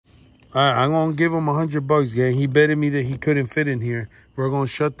All right, I'm gonna give him $100, gang. He betted me that he couldn't fit in here. We're gonna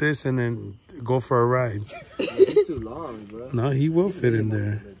shut this and then go for a ride. It's too long, bro. No, he will fit in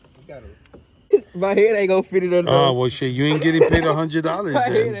there. My head ain't gonna fit in there. Oh well, shit. You ain't getting paid $100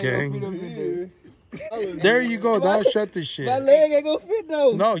 then, gang. There you go. Now shut this shit. My leg ain't gonna fit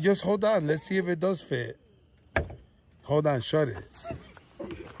though. No, just hold on. Let's see if it does fit. Hold on, shut it.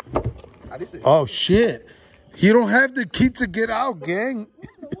 Oh shit! You don't have the key to get out, gang.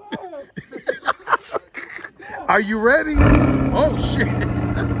 Are you ready? Oh shit!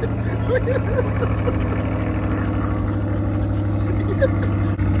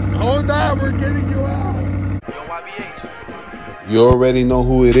 Hold on, we're getting you out. Yo, YBH. You already know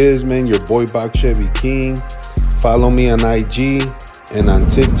who it is, man. Your boy Bach Chevy King. Follow me on IG and on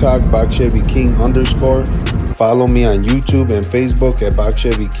TikTok, Bach Chevy King _. Follow me on YouTube and Facebook at Bach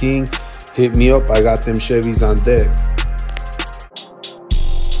Chevy King. Hit me up. I got them Chevys on deck.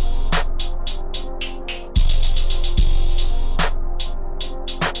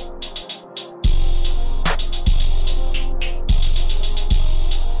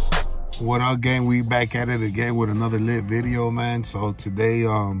 What up, gang? We back at it again with another lit video, man. So today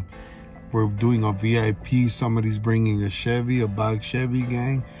we're doing a VIP. Somebody's bringing a Chevy, a Bach Chevy,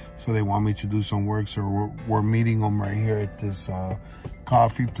 gang. So they want me to do some work. So we're meeting them right here at this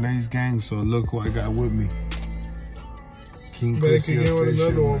coffee place, gang. So look who I got with me. King Pussy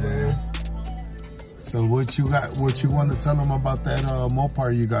Official, man. So what you got? What you want to tell them about that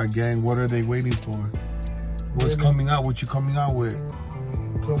Mopar you got, gang? What are they waiting for? What's coming out? What you coming out with?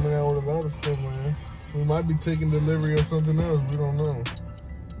 Coming out with a lot of stuff, man. We might be taking delivery of something else. We don't know.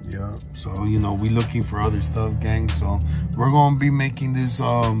 Yeah, so you know we looking for other stuff, gang. So we're gonna be making this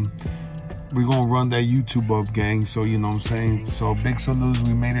we're gonna run that YouTube up, gang. So you know what I'm saying. So big salutes.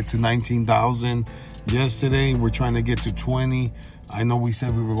 We made it to 19,000 yesterday. We're trying to get to 20. I know we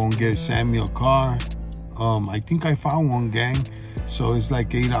said we were gonna get Sammy a car. I think I found one, gang. So it's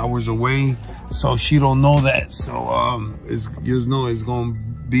like 8 hours away. So she don't know that. So it's just know it's gonna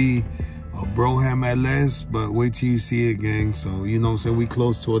be a Broham at less, but wait till you see it, gang. So you know what I'm saying, we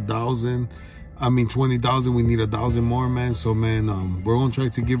close to 1,000. I mean 20,000. We need 1,000 more, man. So man, we're gonna try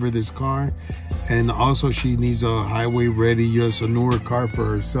to give her this car, and also she needs a highway ready, just a newer car for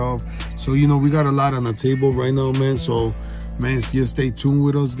herself. So you know we got a lot on the table right now, man. So man, just stay tuned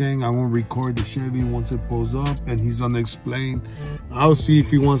with us, gang. I'm gonna record the Chevy once it pulls up, and he's gonna explain. I'll see if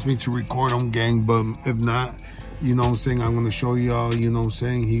he wants me to record him, gang, but if not, you know what I'm saying, I'm gonna show y'all, you know what I'm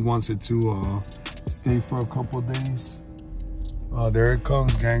saying. He wants it to stay for a couple days. There it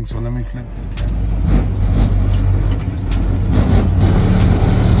comes, gang. So let me flip this camera.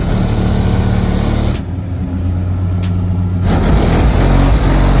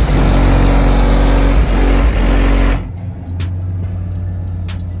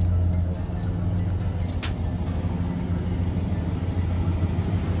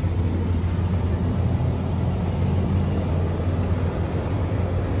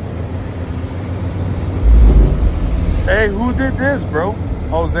 Hey, who did this, bro?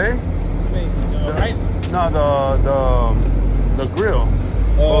 Jose? Right? No, the grill.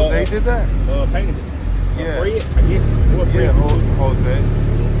 Jose did that? Painted it. Yeah. Yeah, Jose.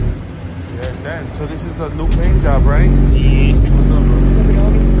 Yeah, damn. So this is a new paint job, right? Yeah. What's up, bro? Yeah,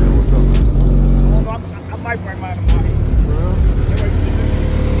 what's up, bro? I might bring mine tomorrow. For real?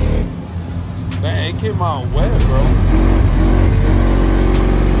 Man, it came out wet, bro.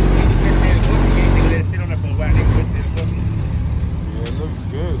 Yeah, it looks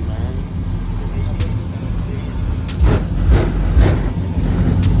good, man.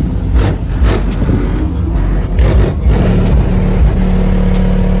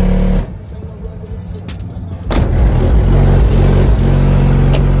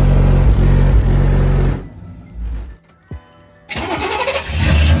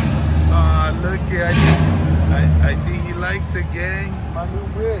 Look at I think he likes it, gang. My new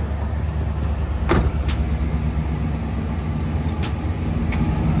rig.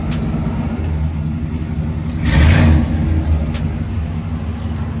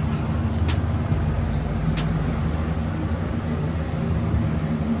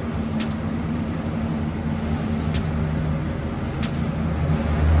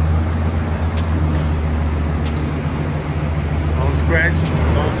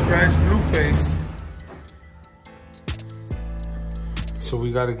 Don't scratch Blueface. So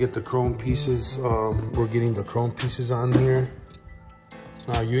we got to get the chrome pieces. We're getting the chrome pieces on here.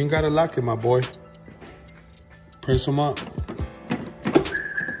 Now you ain't got to lock it, my boy. Press them up.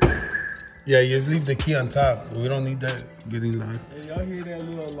 Yeah, you just leave the key on top. We don't need that getting locked. Hey, y'all hear that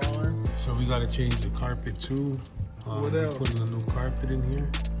little alarm? So we got to change the carpet too. What else? Putting a new carpet in here.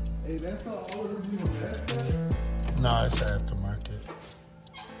 Hey, that's all original that. No, it's aftermarket.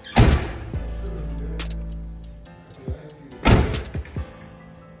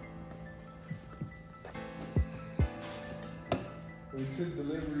 We took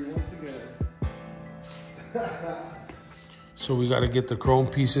delivery once again. So we got to get the chrome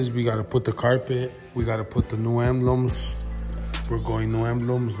pieces. We got to put the carpet. We got to put the new emblems. We're going new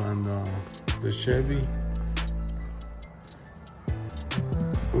emblems on the Chevy.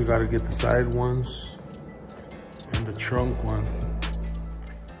 We got to get the side ones and the trunk one.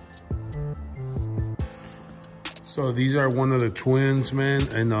 So these are one of the twins, man,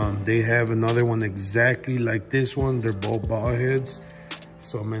 and they have another one exactly like this one. They're both ball heads.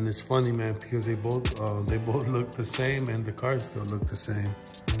 So man, it's funny, man, because they both look the same, and the cars still look the same.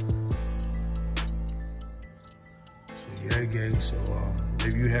 So yeah, gang. So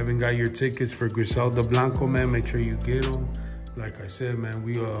if you haven't got your tickets for Griselda Blanco, man, make sure you get them. Like I said, man,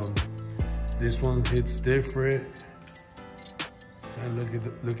 we this one hits different. And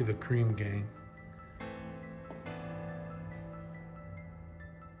look at the cream, gang.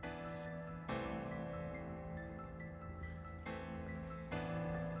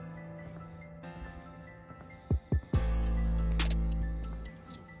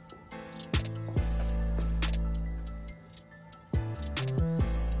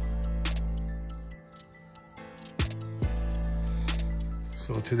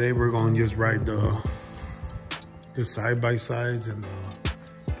 So today we're gonna just ride the side-by-sides and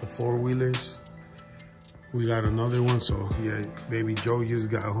the four-wheelers. We got another one, so yeah, baby Joe just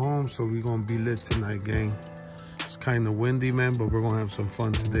got home, so we're gonna be lit tonight, gang. It's kind of windy, man, but we're gonna have some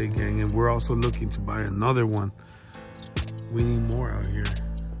fun today, gang. And we're also looking to buy another one. We need more out here.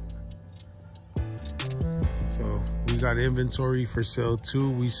 So we got inventory for sale too.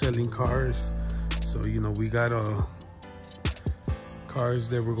 We selling cars, so you know we got cars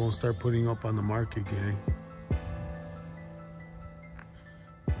that we're gonna start putting up on the market, gang.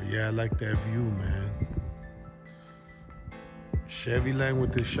 But yeah, I like that view, man. Chevy Land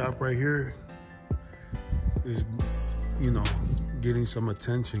with this shop right here is, you know, getting some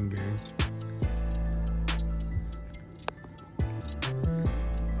attention, gang.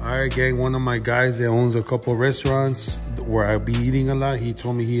 All right, gang, one of my guys that owns a couple restaurants where I be eating a lot, he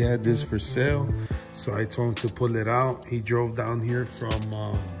told me he had this for sale. So I told him to pull it out. He drove down here from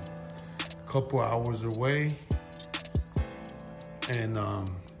a couple hours away. And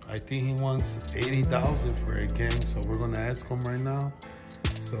I think he wants $80,000 for it, gang. So we're gonna ask him right now.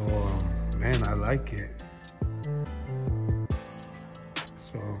 So, man, I like it.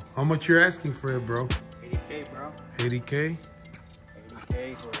 So, how much you're asking for it, bro? 80K, bro. 80K?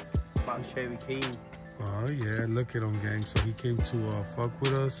 80K for about Chevy King. Oh yeah, look at him, gang. So he came to fuck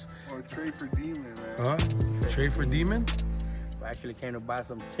with us. Or trade for Demon, man. Trade for Demon? I actually came to buy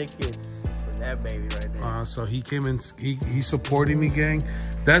some tickets for that baby right there. So he came in, he supported me, gang.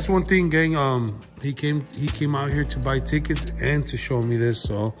 That's one thing, gang. He came out here to buy tickets and to show me this.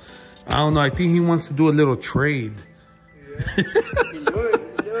 So I don't know. I think he wants to do a little trade. Yeah. You can do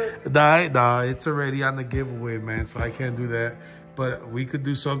it. Nah, it's already on the giveaway, man. So I can't do that. But we could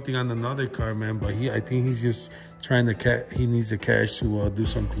do something on another car, man. But I think he's just trying to he needs the cash to do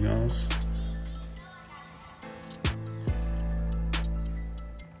something else.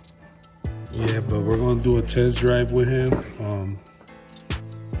 Yeah, but we're gonna do a test drive with him.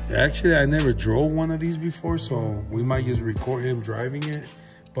 Actually, I never drove one of these before, so we might just record him driving it.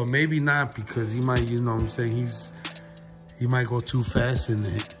 But maybe not, because he might, you know what I'm saying, he might go too fast in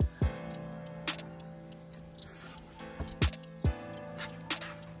it.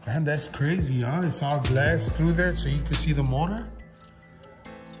 Man, that's crazy, huh? It's all glass through there so you can see the motor.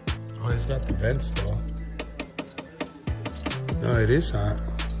 Oh, it's got the vents though. No, it is hot.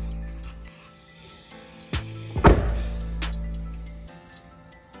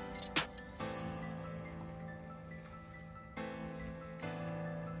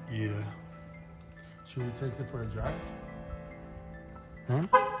 Yeah. Should we take it for a drive? Huh?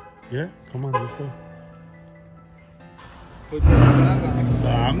 Yeah? Come on, let's go.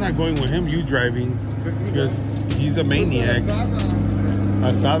 I'm not going with him. You driving, because he's a maniac.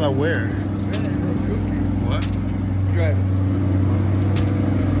 Asada where? What? Driving.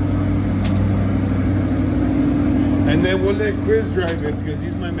 And then we'll let Chris drive it because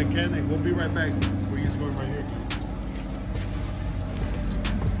he's my mechanic. We'll be right back. We're just going right here.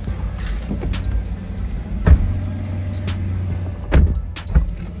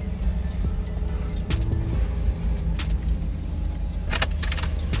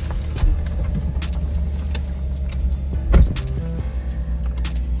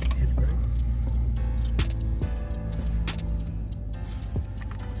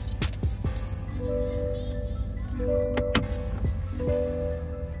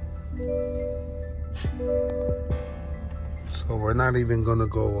 not even gonna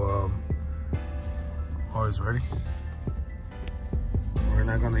go. Oh, it's ready. We're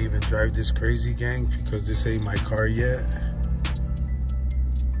not gonna even drive this crazy, gang, because this ain't my car yet.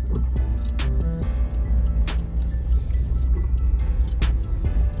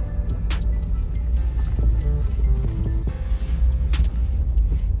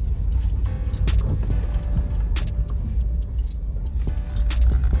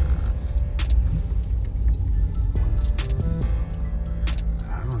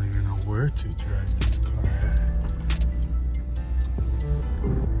 To drive this car at.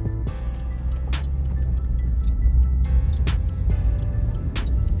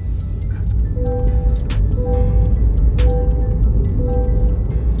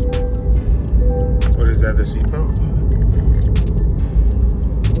 What is that, the seatbelt?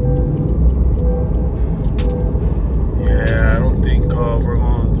 Yeah, I don't think we're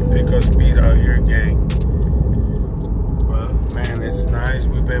going to pick up speed out here, gang. Man, it's nice.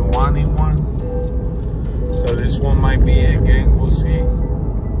 We've been wanting one. So this one might be it, gang. We'll see.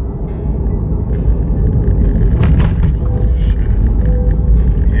 Shit.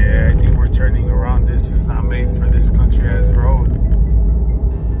 Yeah, I think we're turning around. This is not made for this country as road.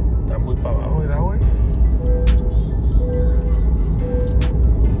 Está muy para abajo that way.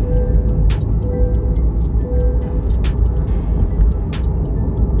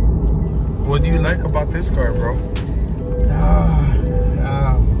 What do you like about this car, bro?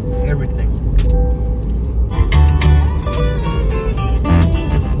 Everything.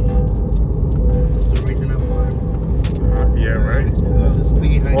 The reason I bought it. Yeah, right. Love the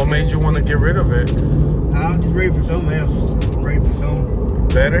speed. What made you want to get rid of it? I'm just ready for something else. I'm ready for something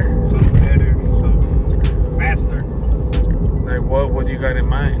Better? something better, something faster. Like what? What do you got in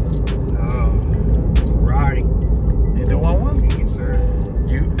mind? Ferrari. You do want one? Yes, sir.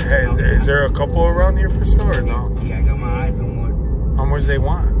 Is there a couple around here for sale or no? Yeah, I got my eyes on one. How much they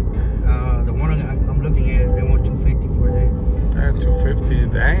want? The one I'm looking at, they want $250 for that. That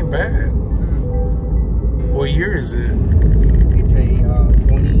 $250. That ain't bad. What year is it? It's a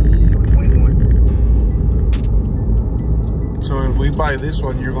 20 or 21. So if we buy this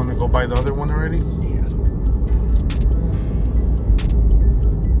one, you're gonna go buy the other one already? Yeah.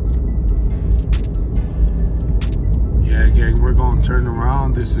 Yeah, gang. We're gonna turn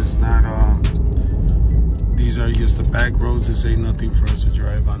around. This is not. These are just the back roads. This ain't nothing for us to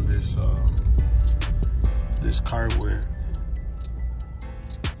drive on this this car with.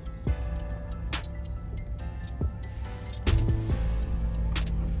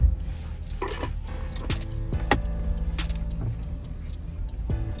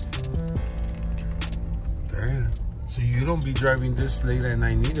 Damn. So you don't be driving this late at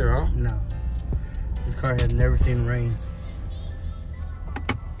night either, huh? No. This car has never seen rain.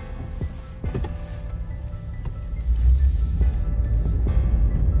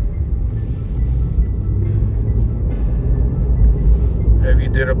 Have you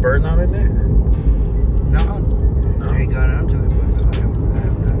did a burnout in it? No. I ain't got onto it, but I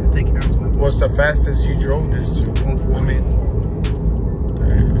have to take care of my. What's the fastest you drove this to? 140. I mean,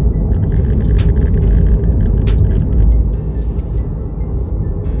 damn.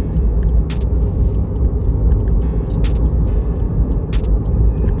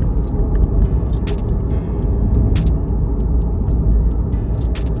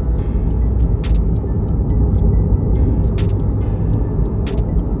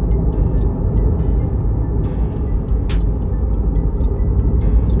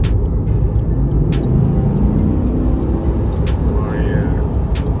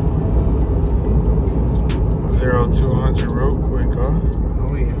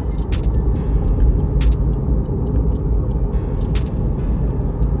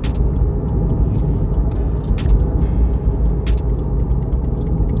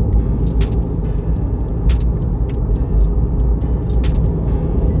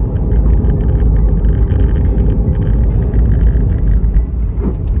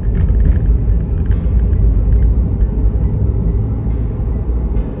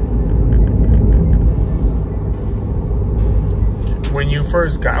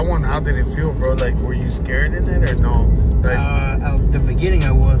 First got one, how did it feel, bro? Like, were you scared in it or no? Like, the beginning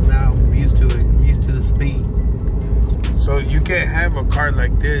I was. Now I'm used to it. I'm used to the speed. So you can't have a car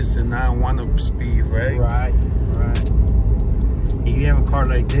like this and not want to speed, right? Right. If you have a car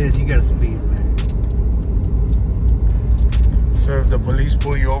like this, you gotta speed, man. So if the police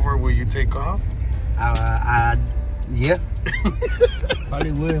pull you over, will you take off? Yeah.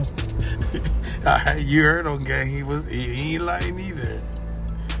 Probably will. All right, you heard him, gang. He ain't lying either.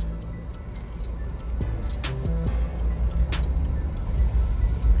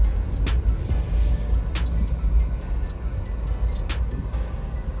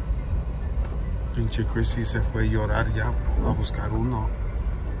 Pinche Chrissy se fue a llorar ya a buscar uno.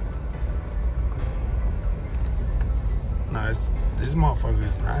 Nice. This motherfucker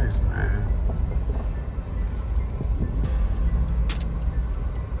is nice, man.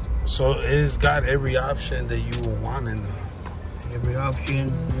 So it's got every option that you would want in there. Every option.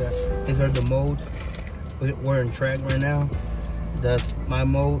 These are the modes. We're in track right now. That's my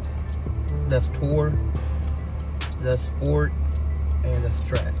mode. That's tour. That's sport. And that's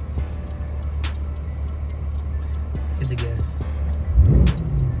track. Hit the gas.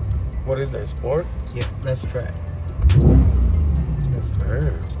 What is that, sport? Yeah, that's track. That's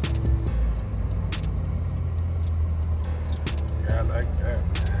fair. Yeah, I like that,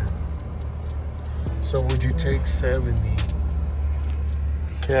 man. So would you take 70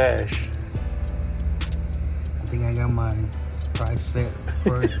 cash? I think I got my price set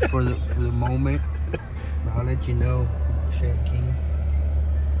for the moment. But I'll let you know, Chevy King.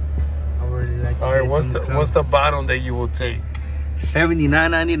 I really like to. All right, what's the bottom that you will take?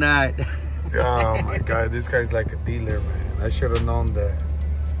 $79.99. Oh my God, this guy's like a dealer, man. I should have known that.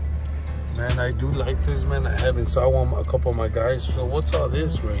 Man, I do like this, man. I haven't saw one a couple of my guys. So what's all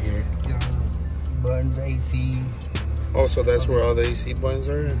this right here? Buttons, AC. Oh, so that's where all the AC buttons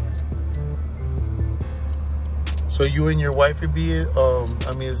are? So you and your wife would be,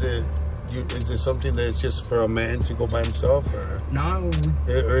 I mean, is it something that's just for a man to go by himself, or? No,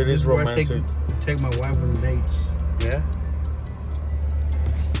 or it is romantic? Take my wife on dates. Yeah.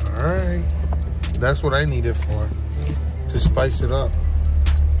 All right. That's what I need it for, to spice it up.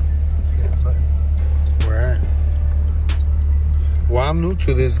 Yeah, but Where at? Well, I'm new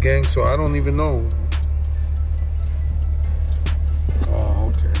to this, gang, so I don't even know. Oh,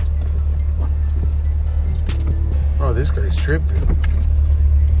 okay. Oh, this guy's tripping.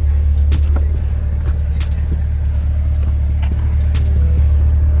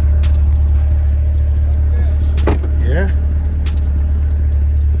 Yeah.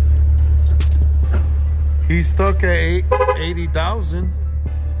 He's stuck at 80,000.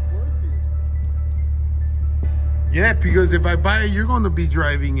 Yeah, because if I buy it, you're going to be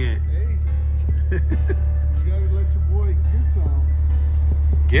driving it. Hey, you gotta let your boy get some.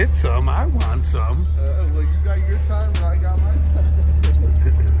 Get some? I want some. Well, you got your time, and I got my time.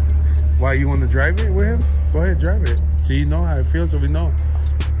 Why, you want to drive it with him? Go ahead, drive it. So you know how it feels, so we know.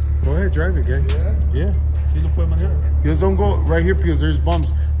 Go ahead, drive it, gang. Yeah? Yeah. See the foot, man. Just don't go right here because there's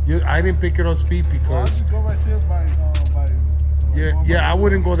bumps. I didn't pick it up speed Well, I because... should go right there by Yeah, I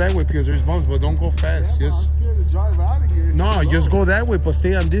wouldn't go that way because there's bumps, but don't go fast. Yeah, Just... I'm scared to drive out of here. No, just go that way, but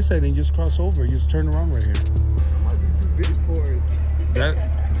stay on this side and just cross over. Just turn around right here. I might be too big for it.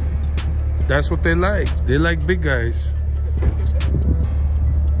 That's what they like. They like big guys.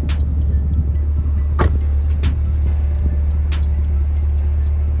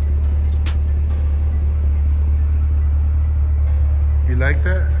 You like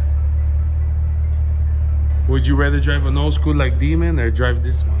that? Would you rather drive an old school like Demon or drive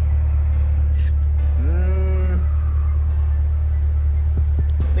this one?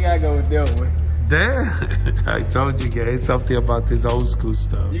 I think I go with that one. Damn. I told you guys something about this old school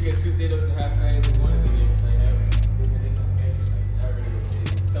stuff. You can scoop it up to half fast with one of them. Like that. I really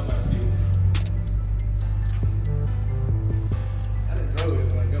would tell my people. I done drove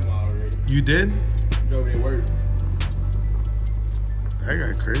it one of them already. You did? Drove it to work. That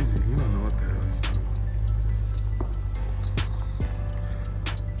guy crazy. He don't know what the hell he's doing.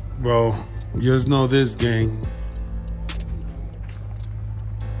 Well, just know this, gang.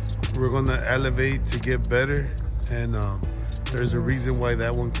 We're gonna elevate to get better, and there's a reason why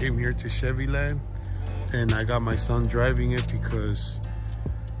that one came here to Chevy Land, and I got my son driving it because,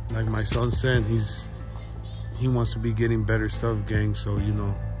 like my son said, he wants to be getting better stuff, gang. So you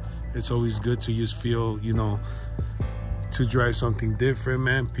know, it's always good to just feel, you know, to drive something different,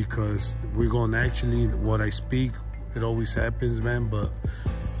 man, because we're going to actually, what I speak, it always happens, man. But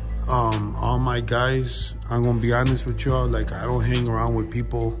all my guys, I'm gonna be honest with y'all, like I don't hang around with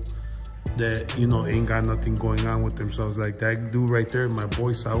people that, you know, ain't got nothing going on with themselves. Like that dude right there, my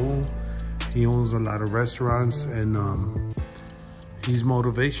boy Saul, he owns a lot of restaurants, and he's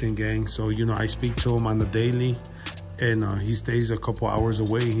motivation, gang. So you know, I speak to him on the daily, and he stays a couple hours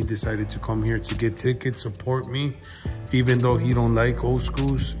away. He decided to come here to get tickets, support me. Even though he don't like old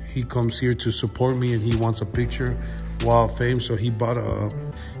schools, he comes here to support me, and he wants a picture, wall of fame. So he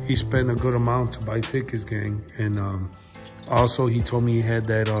spent a good amount to buy tickets, gang. And also he told me he had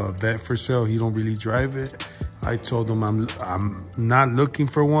that Vette for sale. He don't really drive it. I told him I'm not looking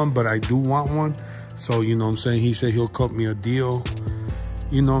for one, but I do want one. So you know what I'm saying, he said he'll cut me a deal.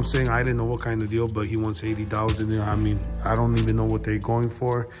 You know what I'm saying? I didn't know what kind of deal, but he wants 80,000. I mean, I don't even know what they're going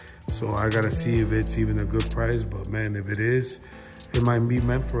for. So I gotta see if it's even a good price. But man, if it is, it might be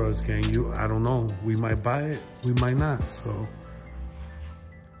meant for us, gang. I don't know. We might buy it, we might not. So.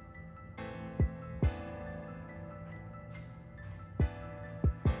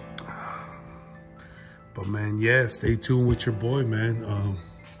 But man, yeah, stay tuned with your boy, man.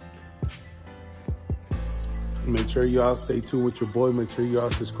 Make sure y'all stay tuned with your boy. Make sure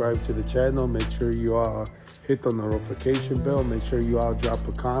y'all subscribe to the channel. Make sure y'all hit the notification bell. Make sure y'all drop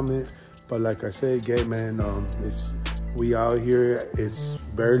a comment. But like I said, gang, man, we out here. It's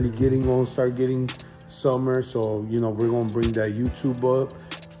barely start getting summer. So, you know, we're going to bring that YouTube up.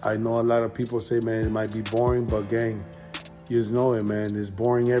 I know a lot of people say, man, it might be boring. But, gang, you just know it, man. It's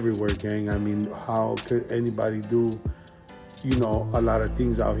boring everywhere, gang. I mean, how could anybody do, you know, a lot of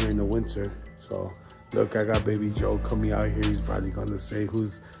things out here in the winter? So, look, I got Baby Joe coming out here. He's probably going to say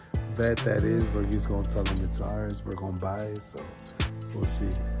whose vet that is, but he's going to tell him it's ours. We're going to buy it, so we'll see.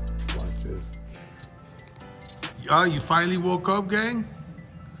 Watch this. Oh, you finally woke up, gang?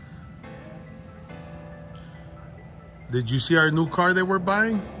 Did you see our new car that we're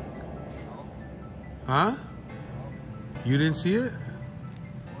buying? Huh? You didn't see it?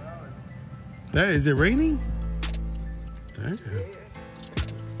 Is it raining? Damn.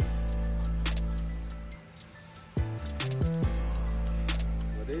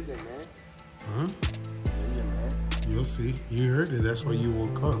 Huh? You'll see. You heard it. That's why you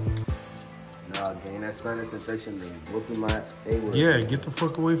woke up. Nah, gang, that sinus infection been whooping my A-word. Yeah, get the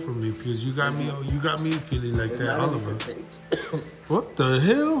fuck away from me, because you got me feeling like that. All of us. What the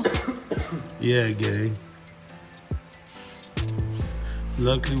hell? Yeah, gang.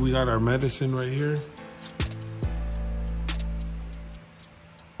 Luckily, we got our medicine right here.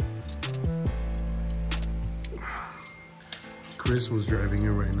 Chris was driving it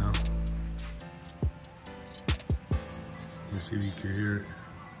right now. Let's see if you can hear it.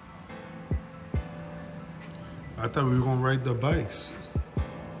 I thought we were gonna ride the bikes.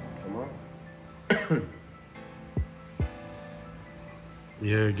 Come on.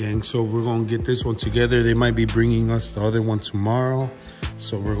 Yeah, gang, so we're gonna get this one together. They might be bringing us the other one tomorrow.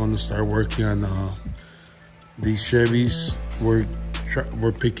 So we're gonna start working on these Chevys. We're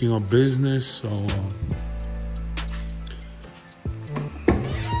picking up business, so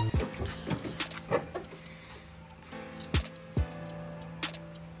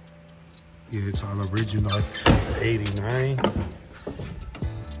yeah, it's all original. It's an 89.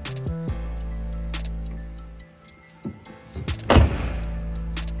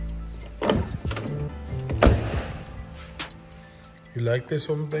 You like this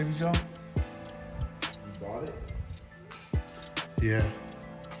one, Baby Joe? You bought it? Yeah.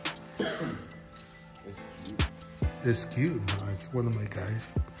 It's cute. It's cute. No, it's one of my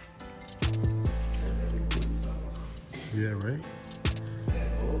guys. Yeah, right?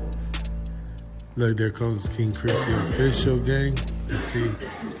 Look, there comes King Chris, the official, gang. Let's see.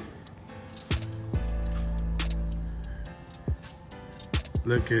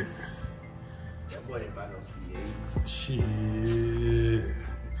 Look at. That boy ain't about no C8. Shit.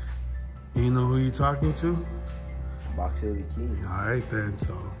 You know who you talking to? Chevy King. All right, then.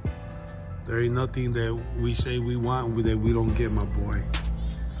 So there ain't nothing that we say we want that we don't get, my boy.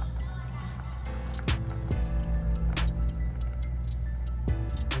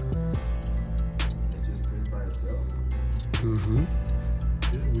 It's just Chris by itself. Mm-hmm.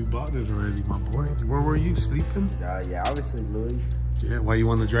 Yeah, we bought it already, my boy. Where were you, sleeping? Yeah, obviously, Louis. Yeah, why, you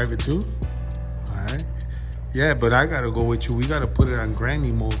want to drive it too? All right. Yeah, but I got to go with you. We got to put it on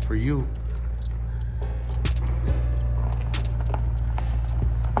granny mode for you.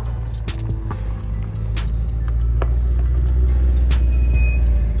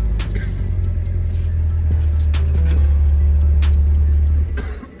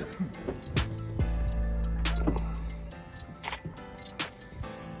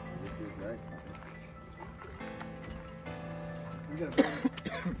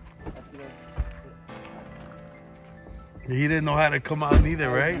 He didn't know how to come out neither,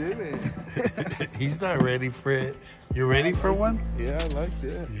 right? He's not ready for it. You ready for one? Yeah, I like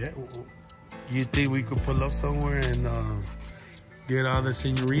that. Yeah. You think we could pull up somewhere and get all the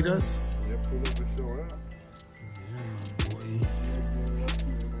senoritas? Yeah, pull up and show out. Yeah, my boy.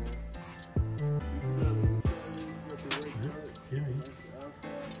 Yeah.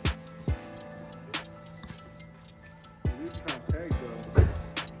 It is compact though.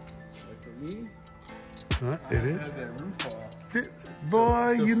 Like for me, Huh? It I is? have that roof off.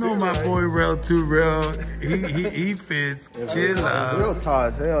 Boy, you know my boy Real Too Real. He fits. Chill Real out. tall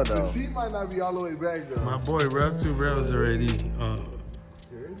as hell, The though. seat might not be all the way back though. My boy Real Too Real is already.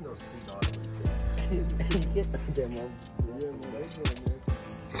 There is no seat on it. Get that demo. Yeah, man, that's what it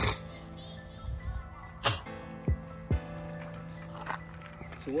is.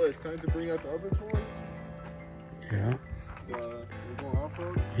 So what? It's time to bring out the other toys. Yeah. We're going off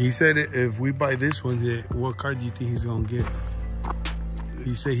road. He said if we buy this one, what car do you think he's gonna get?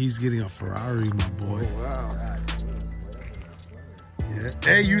 He said he's getting a Ferrari, my boy. Oh, wow. Yeah.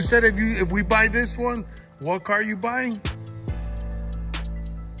 Hey, you said if we buy this one, what car you buying?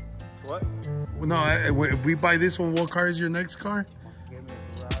 What? No, if we buy this one, what car is your next car?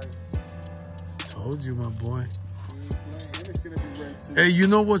 Told you, my boy. Hey, you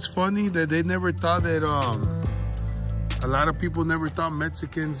know what's funny? That they never thought that a lot of people never thought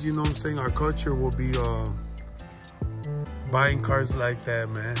Mexicans, you know what I'm saying, our culture will be buying cars like that,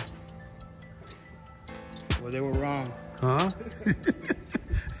 man. Well, they were wrong. Huh?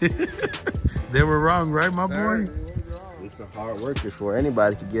 They were wrong, right, my boy? It's a hard work before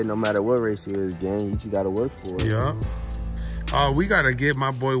anybody can get, no matter what race you is, gang. You just gotta work for it. Yeah. We gotta get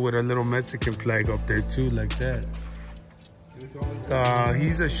my boy with a little Mexican flag up there too, like that.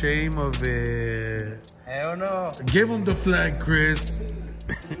 He's ashamed of it. Hell no. Give him the flag, Chris.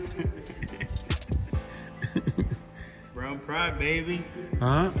 Brown pride, baby.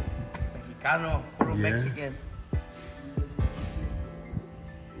 Huh? Mexicano, puro Yeah. Mexican.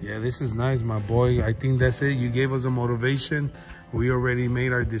 Yeah, this is nice, my boy. I think that's it. You gave us a motivation. We already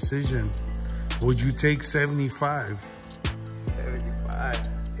made our decision. Would you take 75? 75.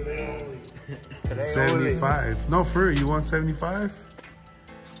 75. No, for real, you want 75?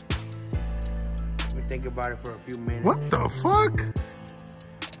 Let me think about it for a few minutes. What the fuck?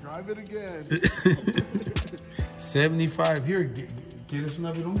 Drive it again. 75. Here, ¿quieres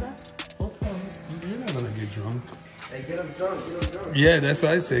una virunga? You're not gonna get drunk. Hey, get them drunk, get them drunk. Yeah, that's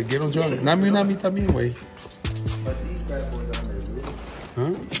what I said. Get them drunk. Nami también, güey. But these bad boys on there, dude.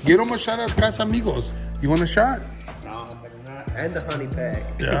 Huh? Get them a shot at Casa Amigos. You want a shot? No, but not. And the honey pack.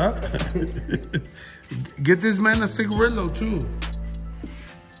 Yeah. Get this man a cigarillo, too.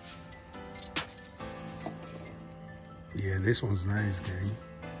 Yeah, this one's nice, gang.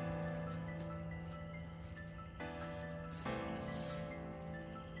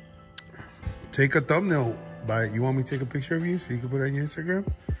 Take a thumbnail by it. You want me to take a picture of you so you can put it on your Instagram?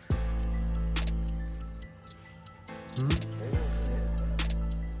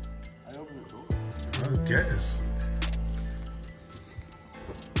 I guess.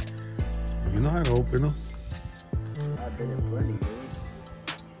 You know how to open them. I've been in plenty, dude.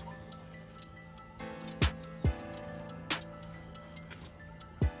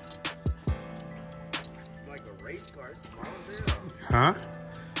 Like a race car, small as hell. Huh?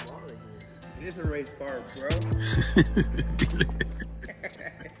 Small in here. It is a race car, bro.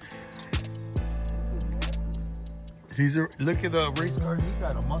 Look at the race car. He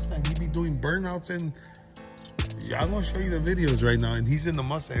got a Mustang. He be doing burnouts and yeah, I'm gonna show you the videos right now. And he's in the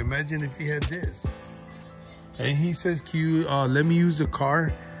Mustang. Imagine if he had this. And he says, "Can you let me use the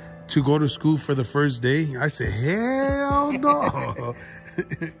car to go to school for the first day?" I said, "Hell no."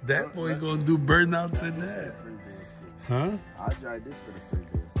 That boy gonna do burnouts in that. Huh? I'll drive this for the free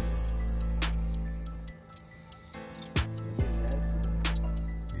days.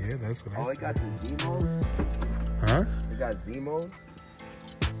 Yeah, that's what I Oh, it said. got the Z mode? Huh? It got Z mode?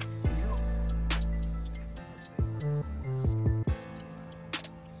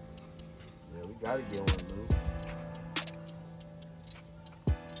 Yeah, we gotta get one, dude.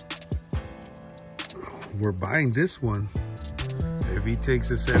 We're buying this one. If he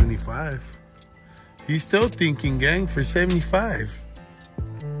takes a 75. He's still thinking, gang, for 75.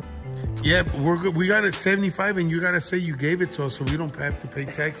 Yeah, we got a 75 and you got to say you gave it to us so we don't have to pay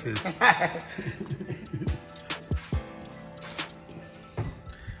taxes.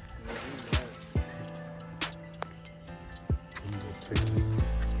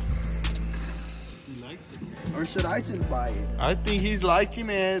 He likes it. Or should I just buy it? I think he's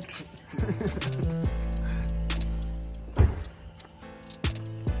liking it.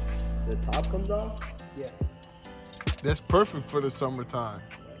 The top comes off? Yeah. That's perfect for the summertime.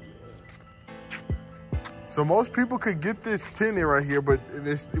 So most people could get this tinted right here, but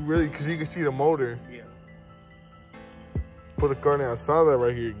it's really because you can see the motor. Yeah. Put a car down. I saw that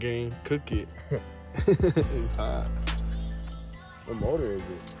right here, gang. Cook it. It's hot. What motor is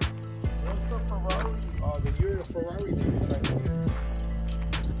it? What's the Ferrari? Oh, the year the Ferrari did right here.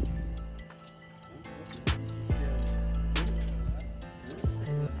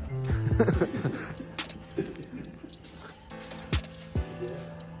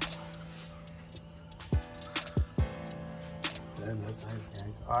 Damn, that's nice,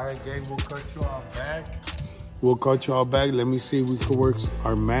 gang. All right, gang, we'll cut you all back. We'll cut you all back. Let me see if we could work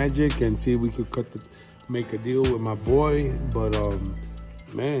our magic and see if we could make a deal with my boy. But,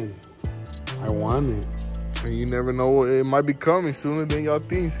 man, I want it. And you never know, it might be coming sooner than y'all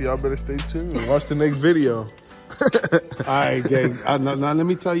think, so y'all better stay tuned. Watch the next video. All right, gang. Now let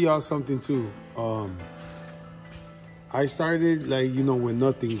me tell y'all something too. I started like, you know, with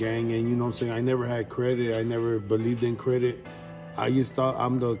nothing, gang, and you know what I'm saying, I never had credit. I never believed in credit. I just thought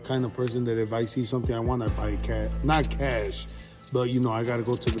I'm the kind of person that if I see something I want, I buy cash. Not cash, but you know, I gotta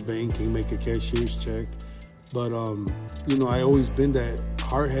go to the bank and make a cashier's check. But you know, I always been that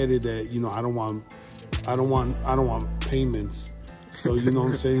hard-headed that, you know, I don't want payments. So you know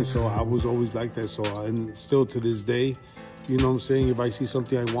what I'm saying? So I was always like that. So and still to this day, you know what I'm saying, if I see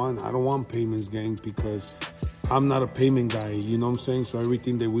something I want, I don't want payments, gang, because I'm not a payment guy, you know what I'm saying? So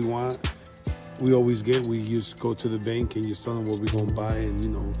everything that we want, we always get. We just go to the bank and just tell them what we're gonna buy, and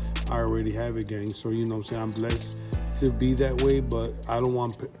you know, I already have it, gang. So you know what I'm saying, I'm blessed to be that way, but I don't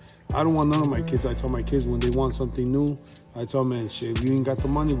want none of my kids. I tell my kids when they want something new, I tell them, man, shit, if you ain't got the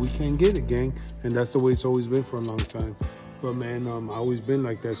money, we can't get it, gang. And that's the way it's always been for a long time. But man, I always been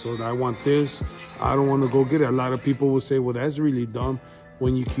like that. So I want this, I don't want to go get it. A lot of people will say, well, that's really dumb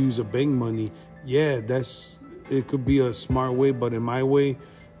when you can use a bank money. Yeah, it could be a smart way, but in my way,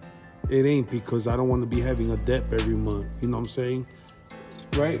 it ain't, because I don't want to be having a debt every month. You know what I'm saying?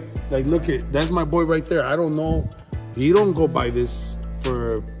 Right? Like, look that's my boy right there. I don't know. He don't go buy this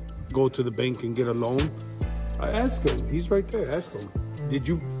go to the bank and get a loan. I ask him. He's right there. Ask him.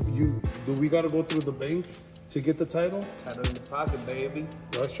 Do we got to go through the bank to get the title? Title in the pocket, baby.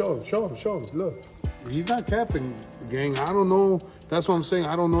 Show him. Look. He's not capping, gang. I don't know. That's what I'm saying.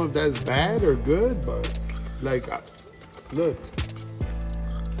 I don't know if that's bad or good, but like, look.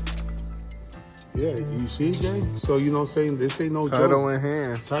 Yeah, you see, gang? So, you know what I'm saying? This ain't no Title joke. in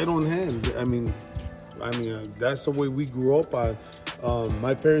hand. Title in hand. I mean, that's the way we grew up.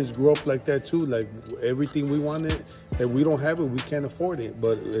 My parents grew up like that too. Like, everything we wanted, if we don't have it, we can't afford it.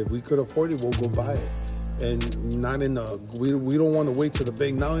 But if we could afford it, we'll go buy it. And not we don't want to wait to the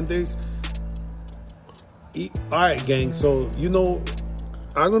bank nowadays. All right, gang. So, you know,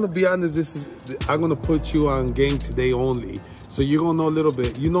 I'm going to be honest. I'm going to put you on game today only. So you're going to know a little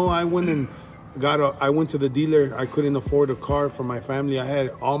bit. You know, I went to the dealer. I couldn't afford a car for my family. I had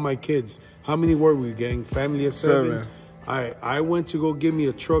all my kids. How many were we, gang? Family of 7? All right. I went to go get me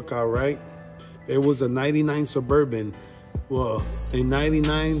a truck out, right? It was a 99 Suburban. Well, in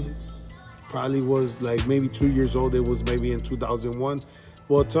 99, probably was like maybe 2 years old. It was maybe in 2001.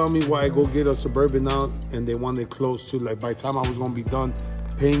 Well, tell me why I go get a Suburban out and they want it close to, like, by the time I was going to be done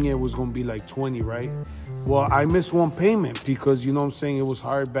paying it was going to be like 20, right? Well, I missed one payment because, you know what I'm saying, it was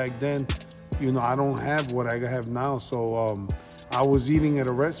hard back then. You know, I don't have what I have now. So I was eating at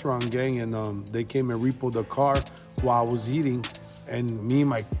a restaurant, gang, and they came and repoed the car while I was eating. And me and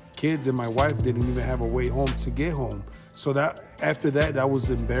my kids and my wife didn't even have a way home to get home. So after that was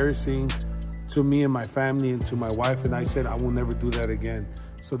embarrassing to me and my family and to my wife. And I said, I will never do that again.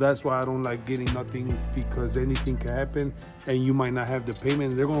 So that's why I don't like getting nothing, because anything can happen and you might not have the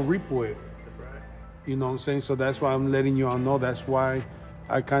payment. They're going to repo it. That's right. You know what I'm saying? So that's why I'm letting you all know. That's why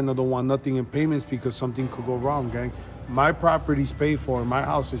I kind of don't want nothing in payments, because something could go wrong, gang. My property's paid for. My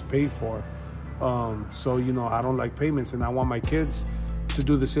house is paid for. So, you know, I don't like payments, and I want my kids to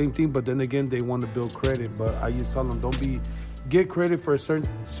do the same thing. But then again, they want to build credit. But I just tell them, get credit for a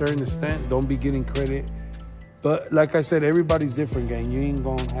certain extent. Don't be getting credit. But like I said, everybody's different, gang. You ain't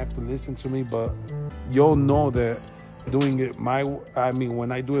going to have to listen to me, but you'll know that doing it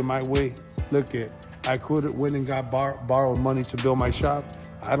when I do it my way, look it. I could have went and got borrowed money to build my shop.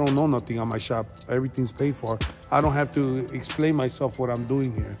 I don't know nothing on my shop. Everything's paid for. I don't have to explain myself what I'm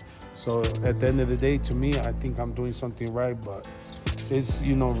doing here. So at the end of the day, to me, I think I'm doing something right. But it's,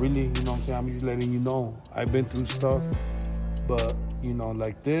 you know, really, you know what I'm saying, I'm just letting you know. I've been through stuff. But, you know,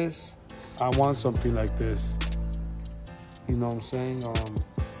 like this, I want something like this. You know what I'm saying?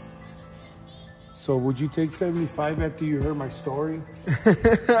 So would you take 75 after you heard my story?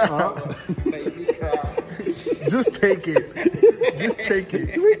 Just take it. Just take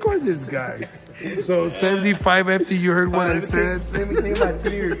it. You record this guy. So 75 after you heard what I said? Let me take my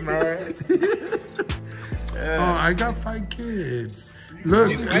tears, man. Oh, I got 5 kids.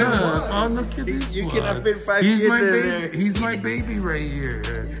 Look, oh, look at this You one. cannot fit 5 He's kids my in baby. there. He's my baby right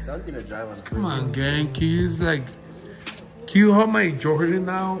here. Need something to drive on the Come on, gang. Can you hold my Jordan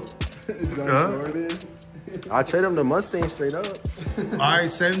out? Jordan. I'll trade him the Mustang straight up. All right,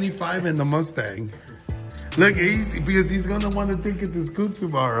 75 and the Mustang. Look, because he's gonna want to take it to school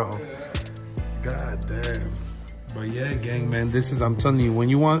tomorrow. God damn. But yeah, gang, man, I'm telling you, when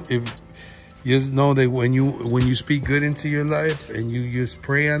you want, if you just know that when you speak good into your life and you just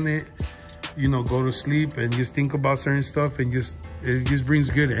pray on it, you know, go to sleep and just think about certain stuff, and it just brings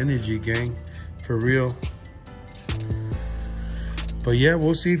good energy, gang, for real. But yeah,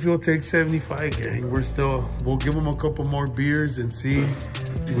 we'll see if he'll take 75, gang. We'll give him a couple more beers and see.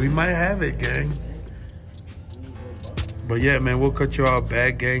 We might have it, gang. But yeah, man, we'll cut you out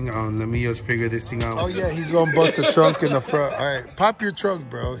bad, gang. Let me just figure this thing out. Oh yeah, he's gonna bust the trunk in the front. All right, pop your trunk,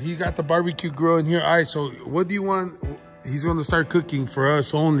 bro. He got the barbecue grill in here. All right, so what do you want? He's gonna start cooking for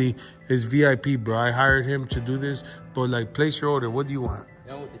us only. His VIP, bro. I hired him to do this, but like, place your order. What do you want?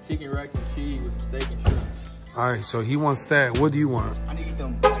 I want the chicken racks and cheese with steak and shrimp. All right, so he wants that. What do you want? I need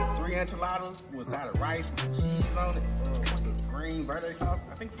them like 3 enchiladas with a side of rice, with cheese on it, with the green verde sauce.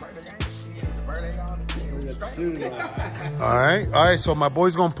 I think the verde ain't shit. The verde on it. All right. So my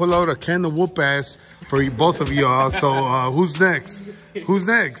boy's gonna pull out a can of whoop ass for both of y'all. So who's next? Who's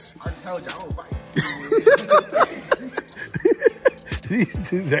next? I told you I don't fight. These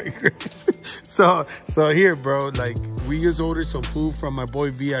dudes are crazy. So here, bro. Like, we just ordered some food from my boy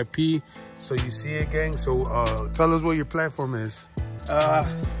VIP. So you see it, gang. So tell us what your platform is.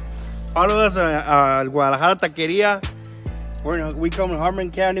 Follow us at Guadalajara Taqueria. We come in Harmon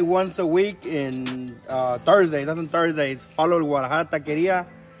County once a week in Thursdays. That's on Thursdays. Follow Guadalajara Taqueria.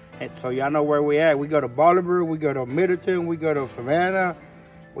 And so y'all know where we at. We go to Bolivar, we go to Middleton, we go to Savannah,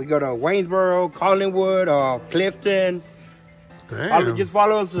 we go to Waynesboro, Collingwood, Clifton. Damn. Just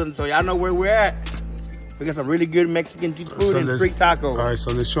follow us so y'all know where we're at. We got some really good Mexican food and street tacos. All right,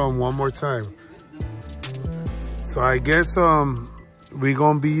 so let's show them one more time. So I guess we're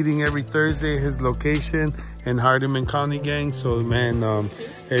gonna be eating every Thursday at his location in Hardeman County, gang. So man,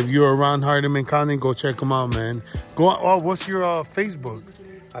 if you're around Hardeman County, go check him out, man. What's your Facebook?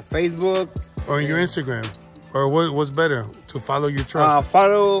 Facebook or your Instagram, or what's better to follow your truck?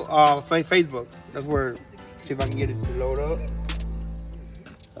 Follow Facebook. That's where. See if I can get it to load up.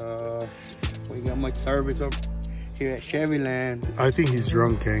 We got much service up here at Chevy Land. I think he's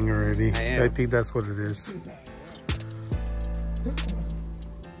drunk, gang, already. I think that's what it is.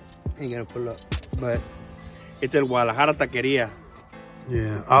 Ain't gonna pull up, but it's El Guadalajara Taqueria.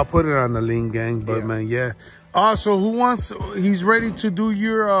 Yeah, I'll put it on the link, gang. But man, yeah. So he's ready to do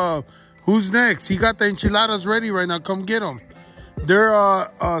your, who's next? He got the enchiladas ready right now. Come get them. They're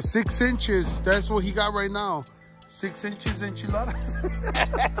 6 inches. That's what he got right now. 6 inches enchiladas.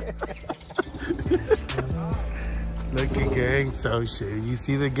 Look at gang, so shit. You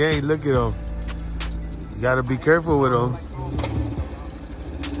see the gang, look at him. You gotta be careful with him.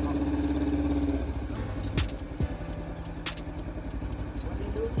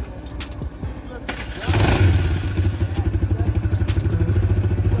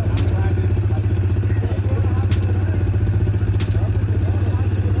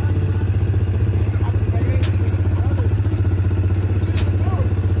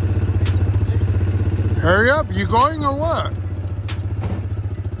 Hurry up, you going or what?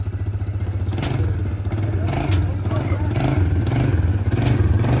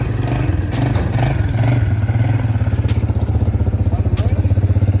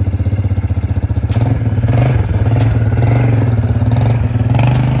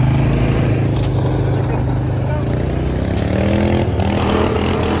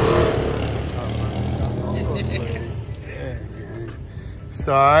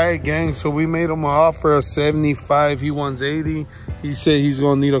 All right, gang, so we made him an offer of 75. He wants 80. He said he's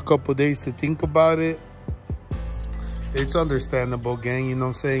gonna need a couple days to think about it. It's understandable, gang, you know what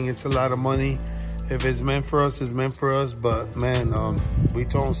I'm saying? It's a lot of money. If it's meant for us, it's meant for us. But man, we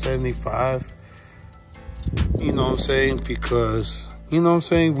told him 75. You know what I'm saying? Because, you know what I'm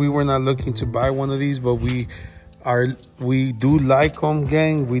saying, we were not looking to buy one of these, but we do like them,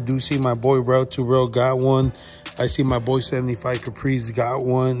 gang. We do see my boy Rail to Rail got one. I see my boy 75 Caprice got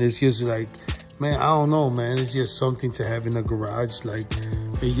one. It's just like, man, I don't know, man. It's just something to have in the garage. Like,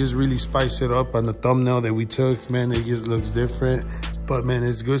 it just really spiced it up on the thumbnail that we took. Man, it just looks different. But man,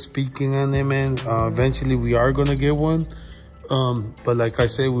 it's good speaking on it, man. Eventually we are gonna get one. But like I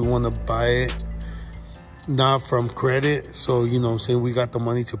said, we want to buy it not from credit. So, you know what I'm saying, we got the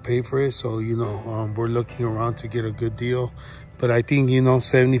money to pay for it. So, you know, we're looking around to get a good deal. But I think, you know,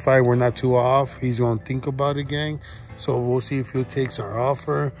 75, we're not too off. He's going to think about it, gang. So we'll see if he takes our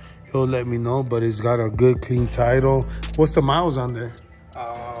offer. He'll let me know, but it's got a good, clean title. What's the miles on there?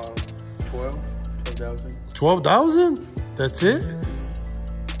 12,000. 12,000? That's it?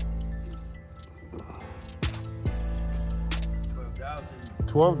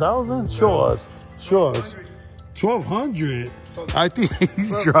 12,000? Show us. 1,200. I think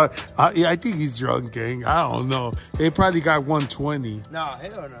he's drunk. I think he's drunk, gang. I don't know. They probably got 120. No,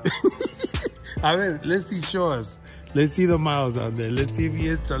 hell no. I mean, let's see. Show us. Let's see the miles on there. Let's see if he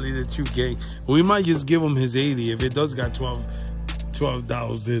is telling the truth, gang. We might just give him his 80 if it does got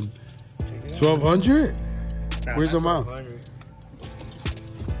 12,000. 1,200? Nah, where's the mile?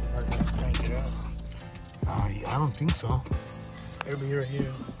 I don't think so. It'll be right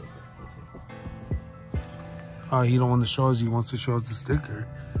here. Oh, he don't want to show us. He wants to show us the sticker.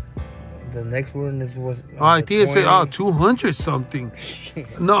 The next one is what? Oh, I think it said 200 something.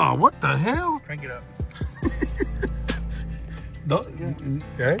 No, what the hell? Crank it up. No,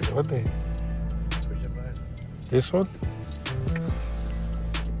 okay, what the? This one?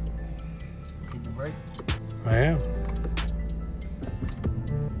 Keep it right. I am.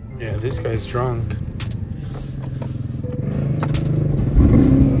 Yeah, this guy's drunk.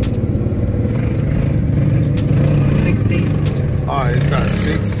 Oh, it's got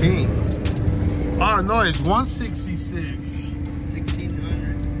 16. Oh, no, it's 166.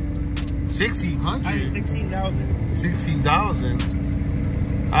 1,600. 1,600? 16,000.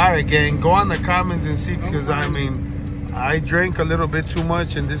 16,000. All right, gang, go on the comments and see, because I mean, I drank a little bit too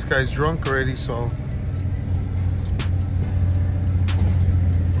much and this guy's drunk already, so.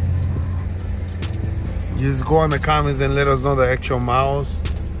 Just go on the comments and let us know the actual miles.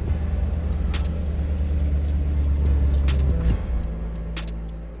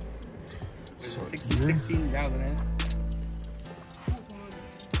 So, 16,000, eh?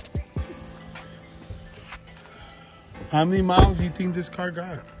 how many miles do you think this car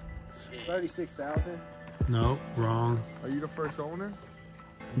got? 36,000. No, wrong. Are you the first owner?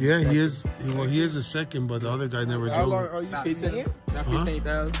 Yeah, he is. Well, he is a second, but the other guy never How long drove. are you? Not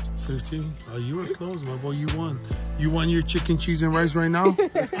 15,000. 15? Oh, you were close, my boy. You won. You won your chicken, cheese, and rice right now?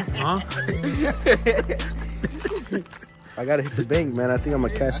 Huh? I gotta hit the bank, man. I think I'm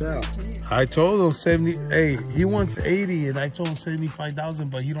gonna cash out. I told him 70. Hey, he wants 80, and I told him 75,000,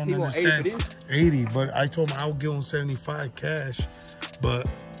 but he don't He want 80 for understand. this? 80, but I told him I'll give him 75 cash, but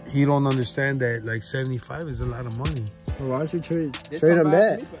he don't understand that like 75 is a lot of money. Well, why don't you trade This him come by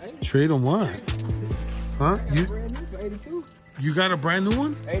that? to me for 80. Trade him what? Huh? You Brand new for 82. you got a brand new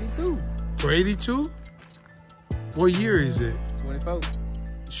one 82. for 82? What year is it? 24.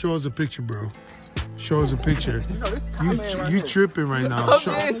 Show us a picture, bro. Show us a picture. You know this You comment right you here. tripping right now?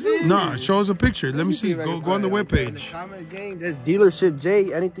 Nah, show us a picture. Let me see. Go on the In the webpage. comment game, there's dealership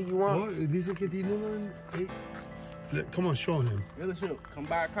J. Anything you want. Oh, dice que tiene un- Come on, show him. Dealership. Come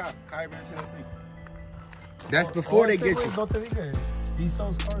buy a car. Kyber in Tennessee. That's before they get you. He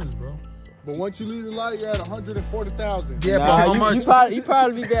sells cars, bro. But once you leave the lot, you're at 140,000. Yeah, Nah, but how you much?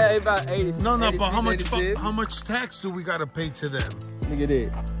 probably got about 80. No, but 86, how much? 86. How much tax do we gotta pay to them? Look at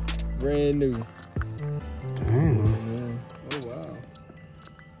that. Brand new. Damn. Oh, wow.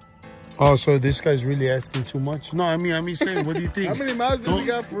 Oh, so this guy's really asking too much? No, I mean saying, what do you think? How many miles do Don't- we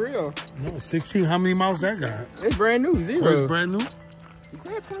got for real? No, 16. How many miles that got? It's brand new. Zero. Oh, it's brand new. He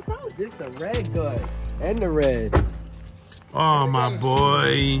said 25. This the red guy. And the red. Oh, my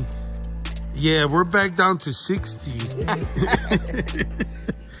boy. Yeah, we're back down to 60.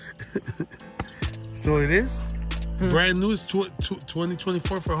 So it is? Brand new is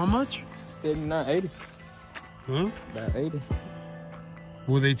 2024 for how much? 79, 80. Huh? About 80.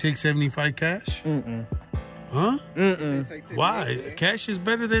 Will they take 75 cash? Mm-mm. Huh? Mm-mm. Why? Cash is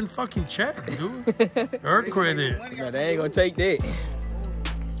better than fucking check, dude. Or credit. No, they ain't gonna take that.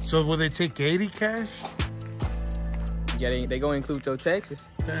 So will they take 80 cash? Yeah, they gonna include your taxes.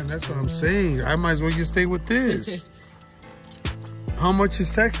 Damn, that's what I'm saying. I might as well just stay with this. How much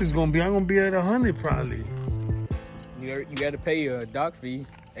is taxes gonna be? I'm gonna be at 100 probably. You got to pay your dock fee,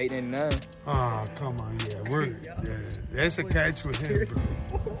 $8.99. Oh, come on, yeah, that's a catch with him,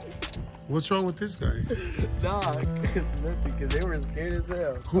 bro. What's wrong with this guy? Dog. Nothing, because they were scared as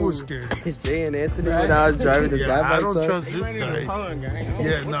hell. Who was scared? Jay and Anthony when I was driving the side by I don't side. trust this guy.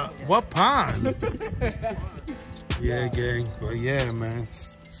 Yeah, no, what pond? Yeah, gang, but yeah, man.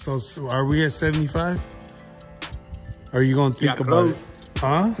 So are we at 75? Are you gonna think about it?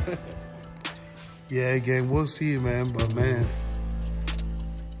 Huh? Yeah, gang, we'll see, man. But man,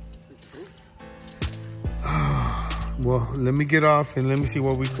 well, let me get off and let me see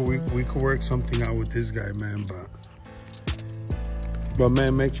what we could work something out with this guy, man. But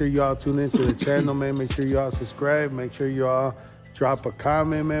man, make sure y'all tune into the channel, man. Make sure y'all subscribe. Make sure y'all drop a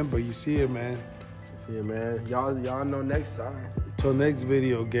comment, man. But you see it, man. See ya, man. Y'all know next time. Till next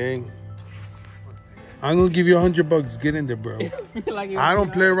video, gang. I'm gonna give you $100. Get in there, bro. I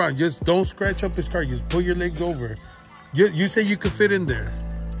don't play around. Just don't scratch up his car. Just pull your legs over. You say you could fit in there.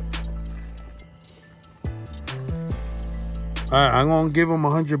 All right, I'm gonna give him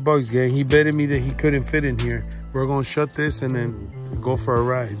 $100, gang. He betted me that he couldn't fit in here. We're gonna shut this and then go for a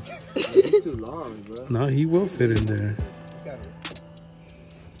ride. It's too long, bro. No, he will fit in there.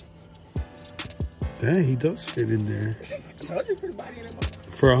 Dang, he does fit in there.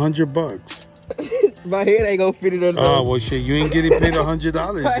 For $100. My head ain't gonna fit it on. Oh well, shit. You ain't getting paid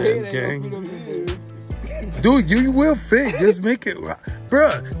 $100 My head then, ain't gonna gang. fit on. Dude, you will fit. Just make it.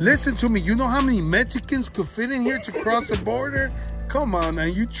 Bruh, listen to me. You know how many Mexicans could fit in here to cross the border? Come on,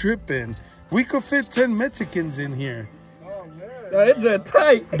 man. You tripping. We could fit 10 Mexicans in here. It's that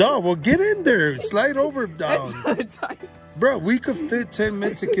tight. No, well, get in there. Slide over down. It's tight. Bro, we could fit 10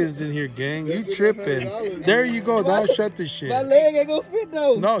 Mexicans in here, gang. You tripping. There you go. Now shut the shit. My leg ain't gonna fit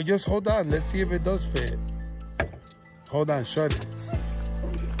though. No, just hold on. Let's see if it does fit. Hold on. Shut it.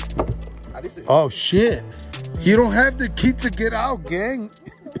 Oh, shit. You don't have the key to get out, gang.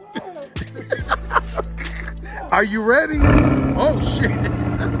 Are you ready? Oh, shit.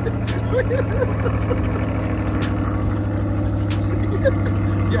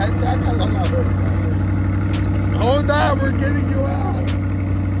 Hold on, we're getting you out.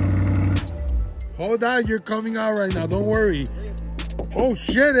 Hold on, you're coming out right now. Don't worry. Oh,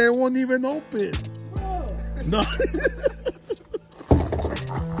 shit. It won't even open. No.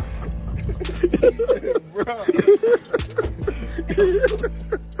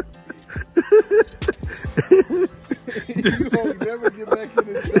 You won't never get back in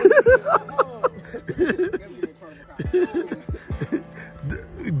the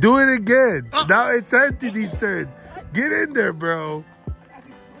truck. Do it again. Now it's Anthony's turn. Get in there, bro.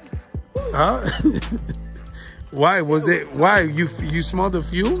 Huh? Why was it? Why you smell the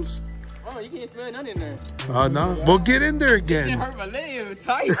fumes? Oh, you can't smell nothing in there. Oh no. Well, get in there It again. hurt my leg. It was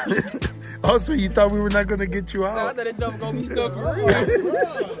tight. Oh, so you thought we were not gonna get you I out? thought that dump gonna be stuck for real.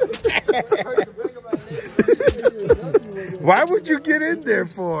 Why would you get in there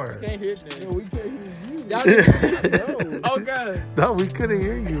for? Can't hear that. We can't hear you. Oh god. No, we couldn't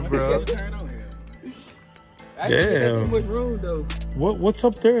hear you, bro. I didn't Damn. have too much room though. What's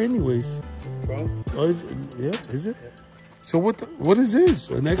up there, anyways? Oh, is it? So what is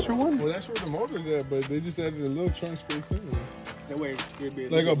this? An extra one? Well, that's where the motor's at, but they just added a little trunk space in there. That way it'd be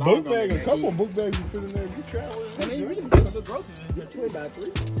Like a little book longer bag, on a that couple heat. book bags you fit in there. You travel. And then you really get a little groceries. Yeah, 2 by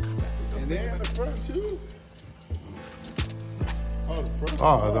 3. And then in the front too. Oh, the front.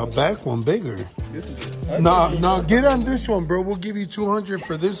 Oh, the back one bigger. No, get on this one, bro. We'll give you 200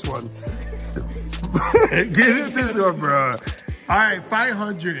 for this one. Get in this one, bro. All right,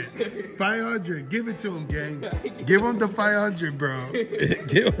 500. 500. Give it to him, gang. Give him the 500, bro.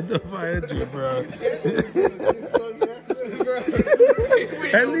 Give him the 500, bro.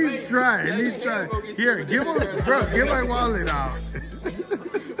 At least try. At least try. Here, give him, bro. Give my wallet out.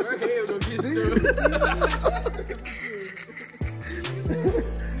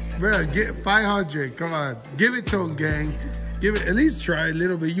 Bro, get 500. Come on, give it to him, gang. Give it. At least try a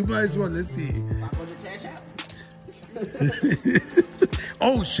little bit. You might as well. Let's see.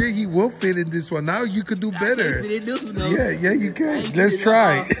 Oh shit, he will fit in this one. Now you could do better. Yeah, you can. Let's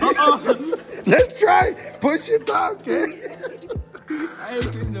try. Let's try. Push it down, gang. I ain't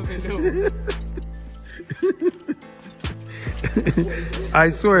fitting up in there. I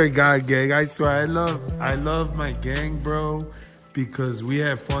swear to God, gang. I swear, I love my gang, bro, because we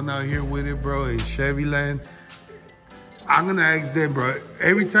have fun out here with it, bro. In Chevy land. I'm gonna ask them, bro.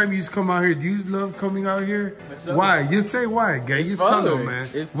 Every time you come out here, do you love coming out here? Sure. Why? You say why, gang? You tell them, man.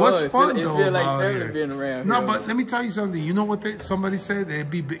 It's What's fun it though feel like about family here? being around No, here. but let me tell you something. You know what somebody said? It'd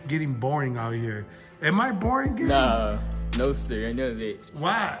be getting boring out here. Am I boring, gang? Nah, no sir, ain't none of that.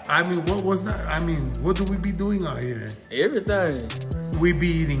 Why? I mean, what was that? I mean, what do we be doing out here? Everything. We be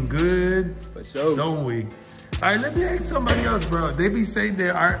eating good, For sure. don't we? All right, let me ask somebody else, bro. They be saying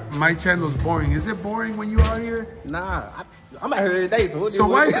that my channel's boring. Is it boring when you out here? Nah, I'm out here every day, so what So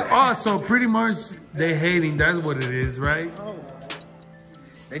why? Oh, so pretty much they hating. That's what it is, right?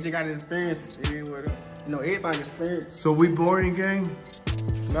 They just got to experience everywhere. You know, everybody experience. So we boring, gang?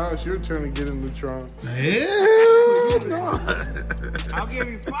 Now it's your turn to get in the trunk. Hell no. I'll give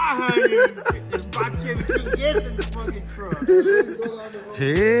you 500 if my Chevy King gets in the fucking truck.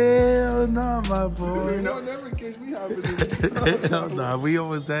 Hell no, my boy. You don't never catch me hopping in the Hell no, we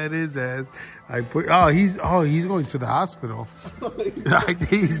almost had his ass. He's going to the hospital. I think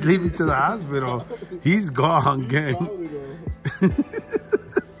he's leaving to the hospital. He's gone, gang.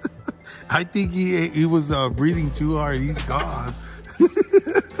 I think he was breathing too hard. He's gone.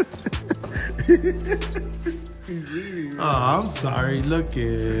 Oh, I'm sorry. Look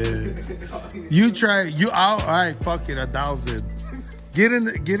it. You try. You out. All right. Fuck it. 1,000. Get in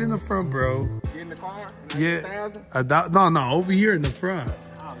the front, bro. Get in the car? Yeah. 1,000? No. Over here in the front.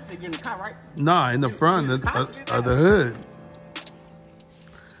 Oh, you get in the car, right? Nah, in the front of the hood.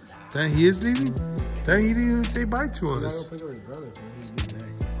 Dang, he is leaving? Dang, he didn't even say bye to us.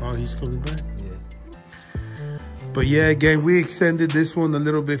 Oh, he's coming back? But yeah, gang, we extended this one a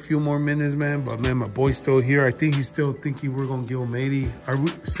little bit, few more minutes, man. But man, my boy's still here. I think he's still thinking we're gonna give him 80. Are we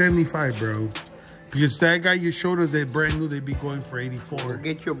 75, bro? Because that guy you showed us, that brand new, they'd be going for 84. We'll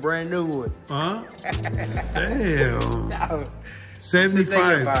get you a brand new one. Huh? Damn. No.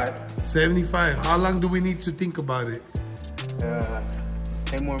 75. 75. How long do we need to think about it?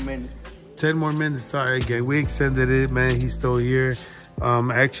 10 more minutes. 10 more minutes. All right, gang. We extended it, man. He's still here.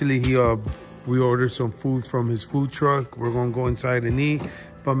 Actually, we ordered some food from his food truck. We're gonna go inside and eat.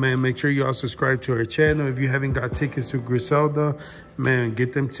 But man, make sure you all subscribe to our channel. If you haven't got tickets to Griselda, man,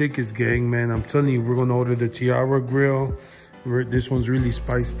 get them tickets, gang. Man, I'm telling you, we're gonna order the Tiara Grill. This one's really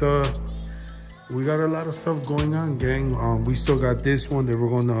spiced up. We got a lot of stuff going on, gang. We still got this one that we're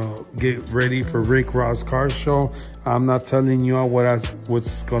gonna get ready for Rick Ross Car Show. I'm not telling you all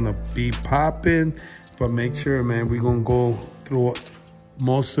what's gonna be popping, but make sure, man, we're gonna go through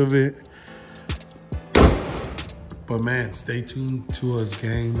most of it. But man, stay tuned to us,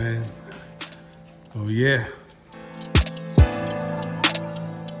 gang, man. Oh yeah.